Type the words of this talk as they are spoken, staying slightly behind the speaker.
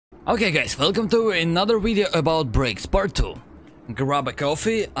Okay guys, welcome to another video about brakes part 2. Grab a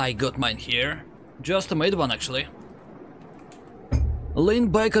coffee, I got mine here. Just made one actually. Lean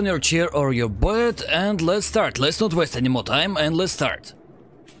back on your chair or your bed and let's start. Let's not waste any more time and let's start.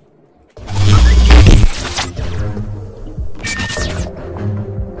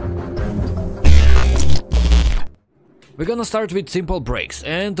 We're gonna start with simple brakes,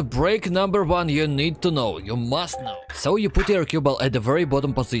 and brake number 1 you need to know, you must know. So you put your cue ball at the very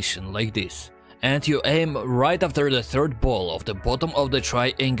bottom position, like this, and you aim right after the third ball of the bottom of the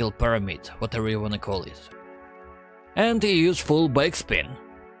triangle pyramid, whatever you wanna call it. And you use full backspin.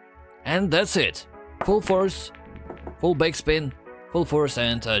 And that's it. Full force, full backspin, full force,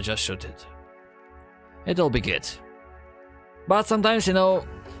 and just shoot it. It'll be good. But sometimes, you know,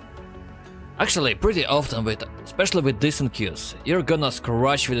 actually, pretty often, especially with decent cues, you're gonna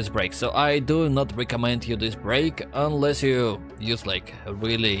scratch with this brake, so I do not recommend you this brake unless you use like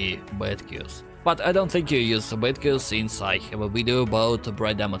really bad cues. But I don't think you use bad cues since I have a video about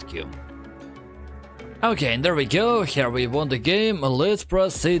bright diamond cue. Okay, and there we go, here we won the game, let's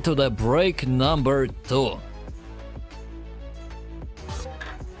proceed to the brake number 2.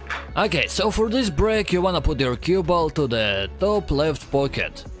 Okay, so for this brake you wanna put your cue ball to the top left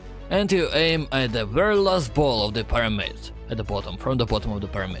pocket. And you aim at the very last ball of the pyramid, at the bottom, from the bottom of the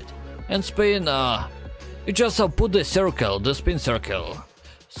pyramid. And spin, you just put the circle, the spin circle,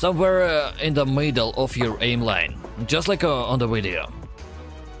 somewhere in the middle of your aim line, just like on the video.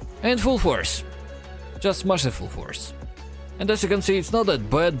 And full force, just smash it full force. And as you can see, it's not that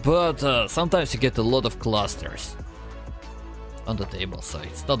bad, but sometimes you get a lot of clusters on the table, so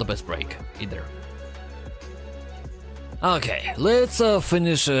it's not the best brake either. Okay, let's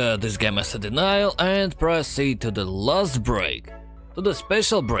finish this game as a denial and proceed to the last break, to the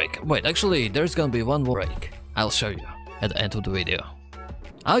special break. Wait, actually, there's gonna be one more break. I'll show you at the end of the video.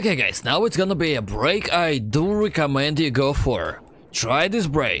 Okay guys, now it's gonna be a break I do recommend you go for. Try this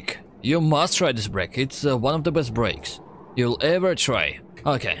break. You must try this break. It's one of the best breaks you'll ever try.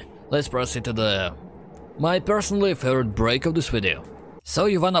 Okay, let's proceed to my personally favorite break of this video. So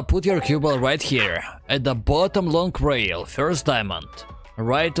you wanna put your cue ball right here, at the bottom long rail, first diamond,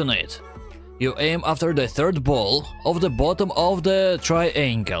 right on it. You aim after the third ball of the bottom of the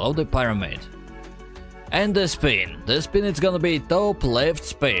triangle, of the pyramid. And the spin is gonna be top left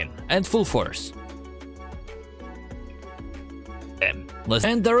spin, and full force.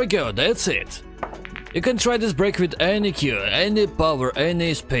 And there we go, that's it. You can try this break with any cue, any power,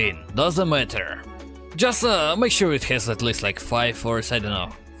 any spin, doesn't matter. Just make sure it has at least like 5 force, I don't know,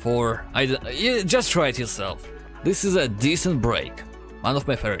 4, just try it yourself. This is a decent break, one of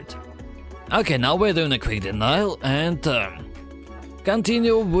my favorite. Okay, now we're doing a quick denial and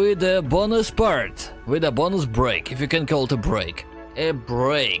continue with the bonus part, with a bonus break, if you can call it a break. A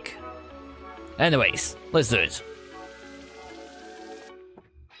break. Anyways, let's do it.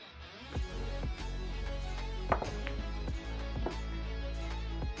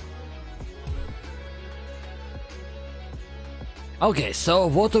 Okay, so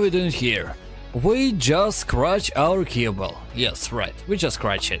what are we doing here? We just scratch our cue ball. Yes, right, we just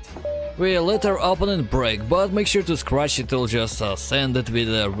scratch it. We let our opponent break, but make sure to scratch it or just send it with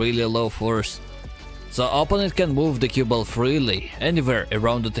a really low force. So opponent can move the cue ball freely, anywhere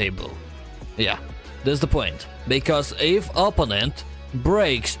around the table. Yeah, that's the point. Because if opponent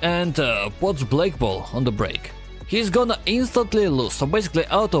breaks and puts black ball on the break, he's gonna instantly lose, so basically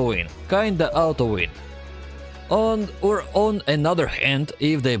auto-win, kinda auto-win. On another hand,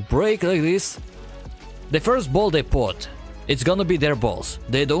 if they break like this, the first ball they put, it's gonna be their balls.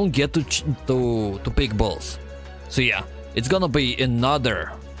 They don't get to pick balls. So yeah, it's gonna be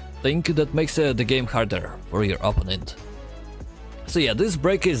another thing that makes the game harder for your opponent. So yeah, this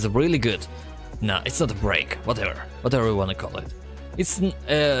break is really good. Nah, it's not a break, whatever you wanna call it.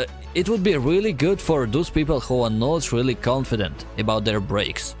 It would be really good for those people who are not really confident about their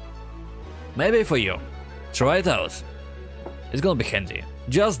breaks. Maybe for you. Try it out. It's gonna be handy.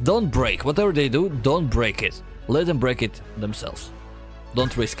 Just don't break. Whatever they do, don't break it. Let them break it themselves.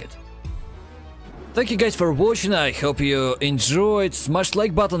 Don't risk it. Thank you guys for watching. I hope you enjoyed. Smash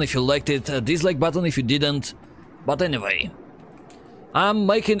like button if you liked it, dislike button if you didn't. But anyway, I'm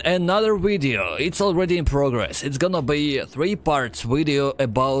making another video. It's already in progress. It's gonna be a 3 parts video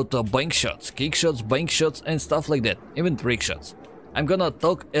about bank shots, kick shots, bank shots and stuff like that. Even trick shots. I'm gonna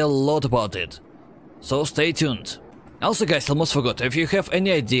talk a lot about it. So stay tuned. Also guys, almost forgot, if you have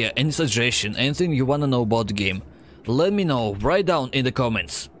any idea, any suggestion, anything you wanna know about the game, let me know, write down in the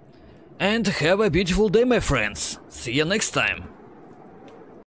comments. And have a beautiful day my friends, see you next time.